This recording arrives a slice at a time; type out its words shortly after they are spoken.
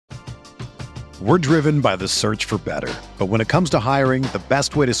We're driven by the search for better. But when it comes to hiring, the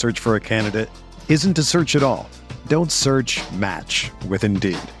best way to search for a candidate isn't to search at all. Don't search, match with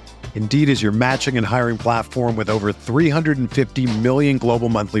Indeed. Indeed is your matching and hiring platform with over 350 million global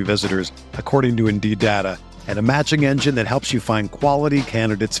monthly visitors, according to Indeed data, and a matching engine that helps you find quality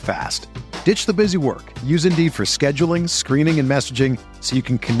candidates fast. Ditch the busy work. Use Indeed for scheduling, screening, and messaging so you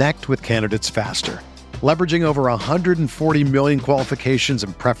can connect with candidates faster. Leveraging over 140 million qualifications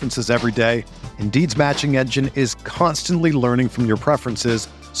and preferences every day, Indeed's matching engine is constantly learning from your preferences,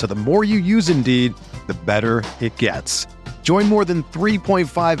 so the more you use Indeed, the better it gets. Join more than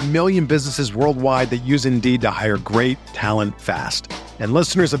 3.5 million businesses worldwide that use Indeed to hire great talent fast. And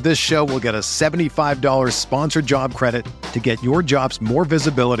listeners of this show will get a $75 sponsored job credit to get your jobs more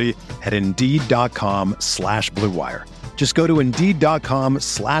visibility at Indeed.com/Blue Wire. Just go to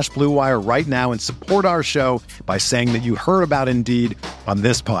Indeed.com/Blue Wire right now and support our show by saying that you heard about Indeed on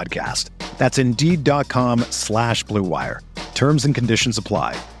this podcast. That's Indeed.com/Blue Wire. Terms and conditions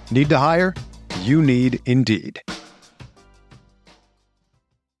apply. Need to hire? You need Indeed.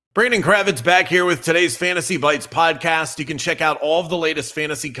 Brandon Kravitz back here with today's Fantasy Bites podcast. You can check out all of the latest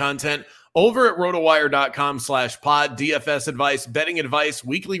fantasy content over at rotowire.com/pod, DFS advice, betting advice,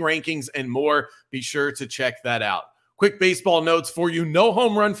 weekly rankings, and more. Be sure to check that out. Quick baseball notes for you. No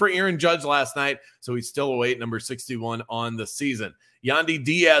home run for Aaron Judge last night, so he's still away at number 61 on the season. Yandy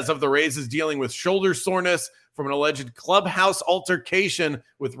Diaz of the Rays is dealing with shoulder soreness from an alleged clubhouse altercation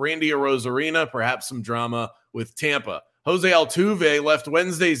with Randy Arozarena, perhaps some drama with Tampa. Jose Altuve left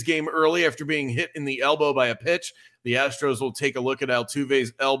Wednesday's game early after being hit in the elbow by a pitch. The Astros will take a look at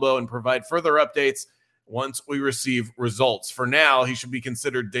Altuve's elbow and provide further updates once we receive results. For now, he should be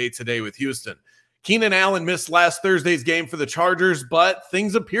considered day-to-day with Houston. Keenan Allen missed last Thursday's game for the Chargers, but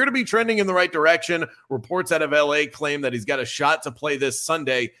things appear to be trending in the right direction. Reports out of LA claim that he's got a shot to play this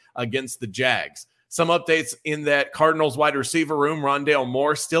Sunday against the Jags. Some updates in that Cardinals wide receiver room. Rondale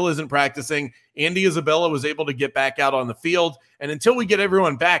Moore still isn't practicing. Andy Isabella was able to get back out on the field. And until we get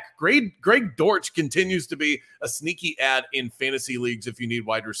everyone back, Greg Dortch continues to be a sneaky ad in fantasy leagues if you need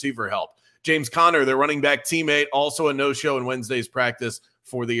wide receiver help. James Conner, their running back teammate, also a no-show in Wednesday's practice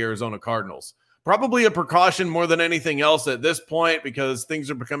for the Arizona Cardinals. Probably a precaution more than anything else at this point because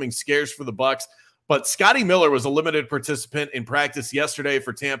things are becoming scarce for the Bucs. But Scotty Miller was a limited participant in practice yesterday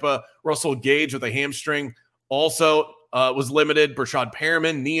for Tampa. Russell Gage with a hamstring also was limited. Brashad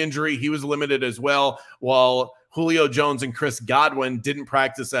Perriman, knee injury, he was limited as well, while Julio Jones and Chris Godwin didn't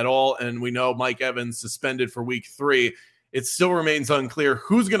practice at all. And we know Mike Evans suspended for week 3. It still remains unclear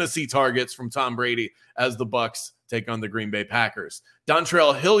who's going to see targets from Tom Brady as the Bucs take on the Green Bay Packers.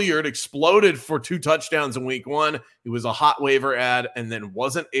 Dontrell Hilliard exploded for 2 touchdowns in week 1. He was a hot waiver ad and then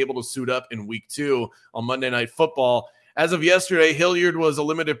wasn't able to suit up in week 2 on Monday Night Football. As of yesterday, Hilliard was a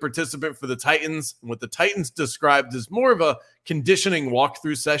limited participant for the Titans, and what the Titans described as more of a conditioning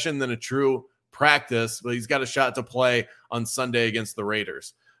walkthrough session than a true practice, but he's got a shot to play on Sunday against the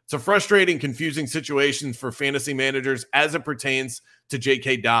Raiders. It's a frustrating, confusing situation for fantasy managers as it pertains to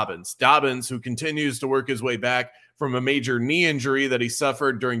J.K. Dobbins. Dobbins, who continues to work his way back from a major knee injury that he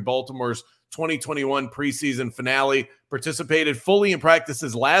suffered during Baltimore's 2021 preseason finale, participated fully in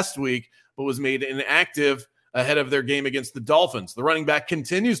practices last week, but was made inactive ahead of their game against the Dolphins. The running back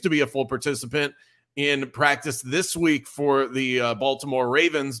continues to be a full participant in practice this week for the Baltimore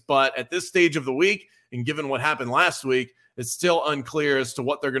Ravens, but at this stage of the week, and given what happened last week, it's still unclear as to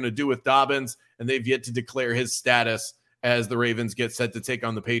what they're going to do with Dobbins, and they've yet to declare his status as the Ravens get set to take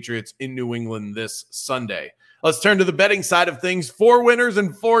on the Patriots in New England this Sunday. Let's turn to the betting side of things. 4 winners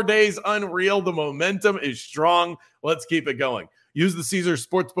in 4 days. Unreal. The momentum is strong. Let's keep it going. Use the Caesars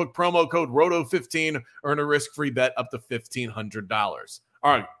Sportsbook promo code ROTO15. Earn a risk-free bet up to $1,500.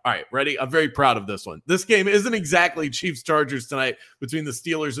 All right, ready? I'm very proud of this one. This game isn't exactly Chiefs-Chargers tonight between the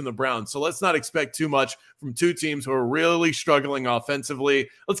Steelers and the Browns, so let's not expect too much from 2 teams who are really struggling offensively.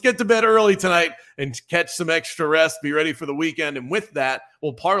 Let's get to bed early tonight and catch some extra rest, be ready for the weekend, and with that,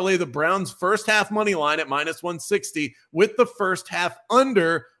 we'll parlay the Browns' first half money line at -160 with the first half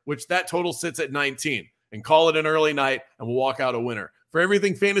under, which that total sits at 19, and call it an early night, and we'll walk out a winner. For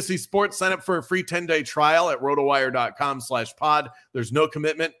everything fantasy sports, sign up for a free 10-day trial at rotowire.com/pod. There's no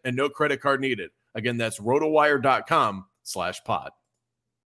commitment and no credit card needed. Again, that's rotowire.com/pod.